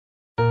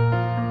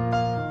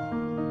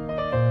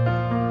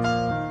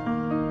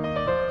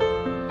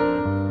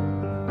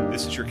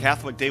This is your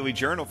Catholic Daily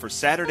Journal for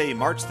Saturday,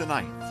 March the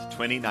 9th,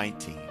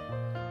 2019.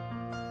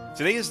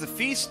 Today is the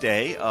feast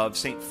day of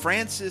St.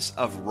 Francis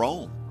of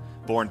Rome,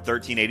 born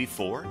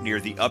 1384 near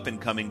the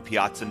up-and-coming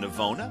Piazza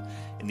Navona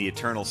in the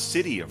eternal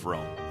city of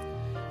Rome.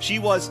 She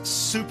was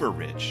super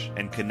rich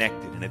and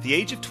connected, and at the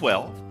age of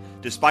 12,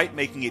 despite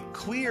making it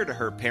clear to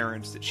her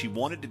parents that she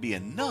wanted to be a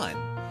nun,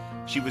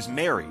 she was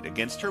married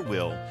against her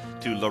will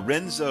to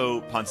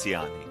Lorenzo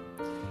Ponziani,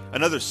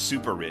 another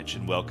super rich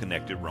and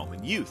well-connected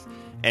Roman youth,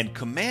 and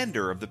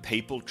commander of the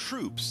papal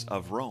troops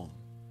of Rome.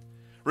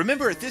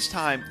 Remember, at this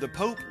time, the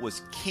Pope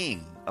was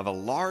king of a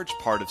large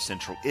part of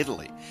central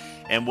Italy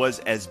and was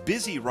as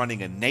busy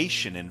running a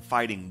nation and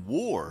fighting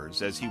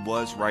wars as he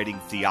was writing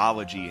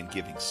theology and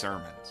giving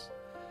sermons.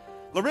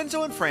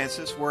 Lorenzo and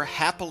Francis were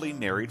happily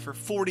married for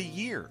 40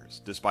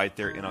 years, despite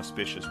their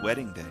inauspicious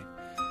wedding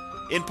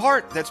day. In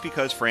part, that's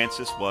because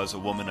Francis was a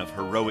woman of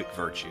heroic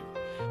virtue.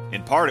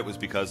 In part, it was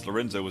because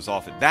Lorenzo was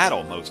off at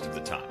battle most of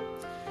the time.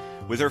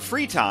 With her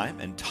free time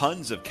and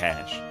tons of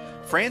cash,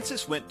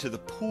 Francis went to the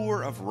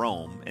poor of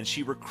Rome, and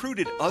she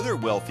recruited other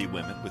wealthy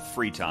women with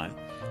free time,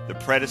 the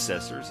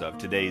predecessors of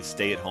today's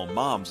stay-at-home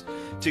moms,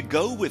 to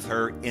go with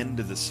her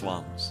into the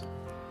slums.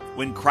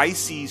 When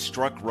crises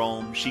struck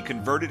Rome, she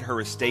converted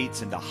her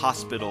estates into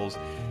hospitals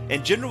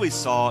and generally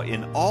saw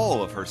in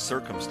all of her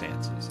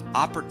circumstances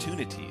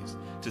opportunities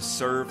to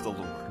serve the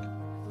Lord.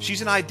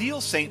 She's an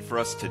ideal saint for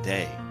us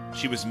today.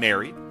 She was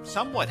married,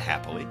 somewhat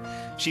happily.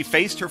 She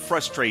faced her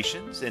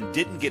frustrations and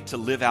didn't get to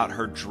live out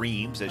her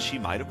dreams as she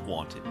might have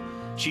wanted.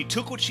 She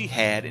took what she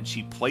had and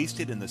she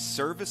placed it in the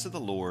service of the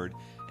Lord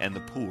and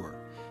the poor,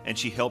 and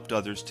she helped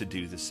others to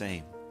do the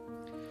same.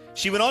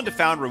 She went on to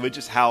found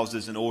religious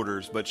houses and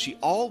orders, but she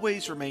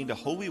always remained a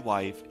holy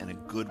wife and a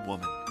good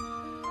woman.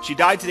 She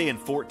died today in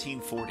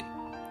 1440.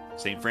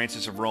 St.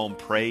 Francis of Rome,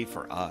 pray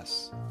for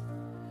us.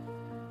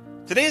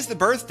 Today is the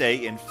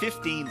birthday in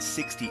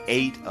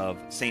 1568 of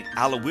St.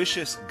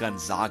 Aloysius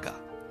Gonzaga.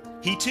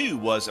 He too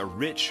was a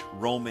rich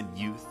Roman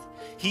youth.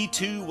 He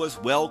too was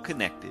well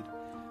connected.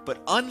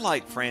 But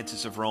unlike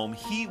Francis of Rome,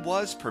 he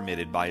was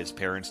permitted by his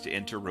parents to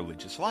enter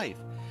religious life.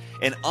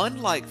 And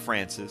unlike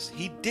Francis,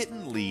 he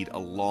didn't lead a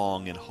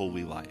long and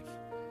holy life.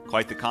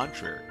 Quite the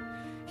contrary.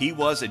 He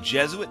was a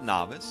Jesuit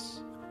novice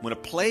when a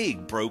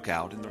plague broke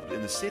out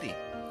in the city.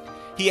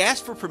 He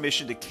asked for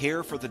permission to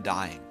care for the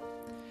dying.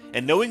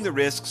 And knowing the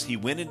risks, he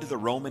went into the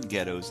Roman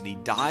ghettos and he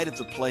died of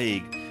the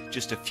plague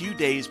just a few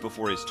days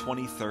before his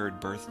 23rd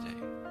birthday.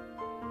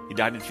 He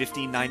died in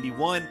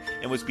 1591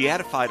 and was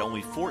beatified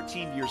only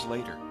 14 years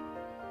later.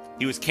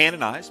 He was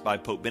canonized by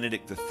Pope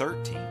Benedict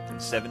XIII in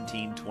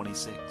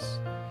 1726.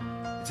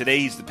 Today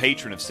he's the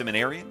patron of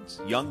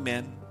seminarians, young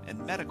men,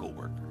 and medical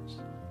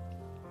workers.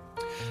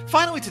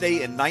 Finally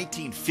today in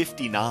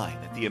 1959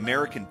 at the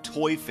American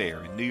Toy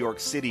Fair in New York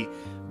City,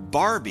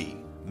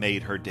 Barbie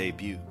made her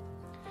debut.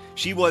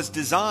 She was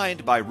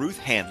designed by Ruth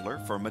Handler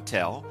for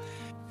Mattel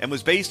and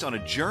was based on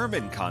a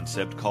German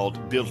concept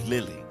called Bild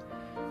Lilly.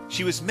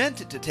 She was meant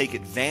to take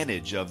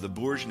advantage of the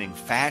burgeoning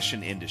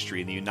fashion industry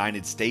in the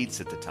United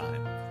States at the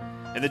time.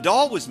 And the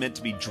doll was meant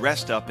to be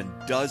dressed up in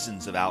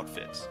dozens of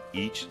outfits,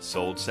 each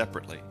sold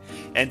separately,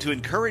 and to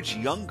encourage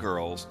young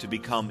girls to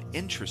become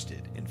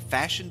interested in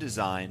fashion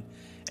design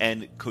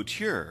and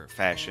couture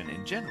fashion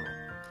in general.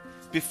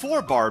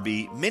 Before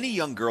Barbie, many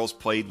young girls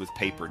played with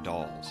paper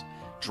dolls,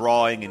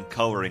 drawing and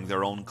coloring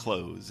their own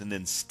clothes and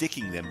then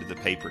sticking them to the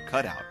paper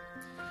cutout.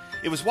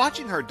 It was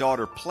watching her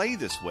daughter play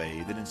this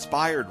way that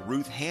inspired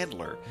Ruth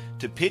Handler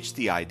to pitch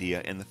the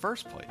idea in the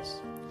first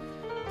place.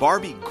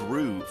 Barbie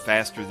grew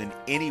faster than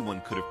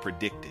anyone could have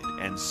predicted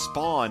and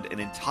spawned an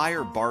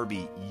entire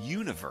Barbie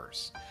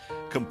universe,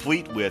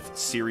 complete with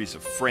series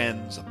of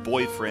friends, a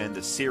boyfriend,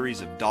 a series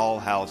of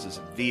dollhouses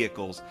and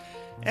vehicles,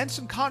 and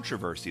some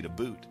controversy to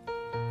boot.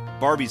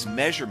 Barbie's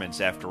measurements,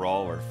 after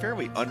all, are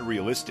fairly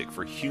unrealistic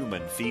for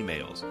human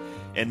females,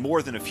 and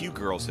more than a few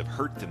girls have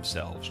hurt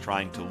themselves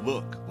trying to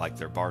look like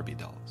their Barbie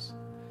dolls.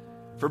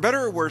 For better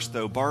or worse,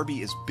 though,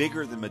 Barbie is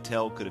bigger than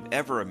Mattel could have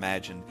ever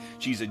imagined.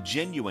 She's a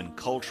genuine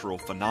cultural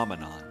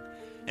phenomenon,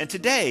 and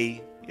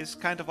today is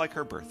kind of like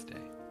her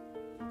birthday.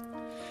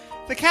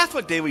 The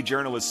Catholic Daily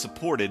Journal is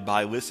supported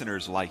by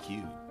listeners like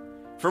you.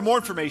 For more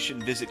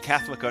information, visit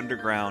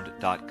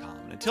CatholicUnderground.com.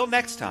 Until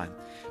next time,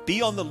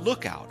 be on the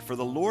lookout for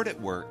the Lord at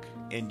work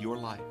in your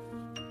life.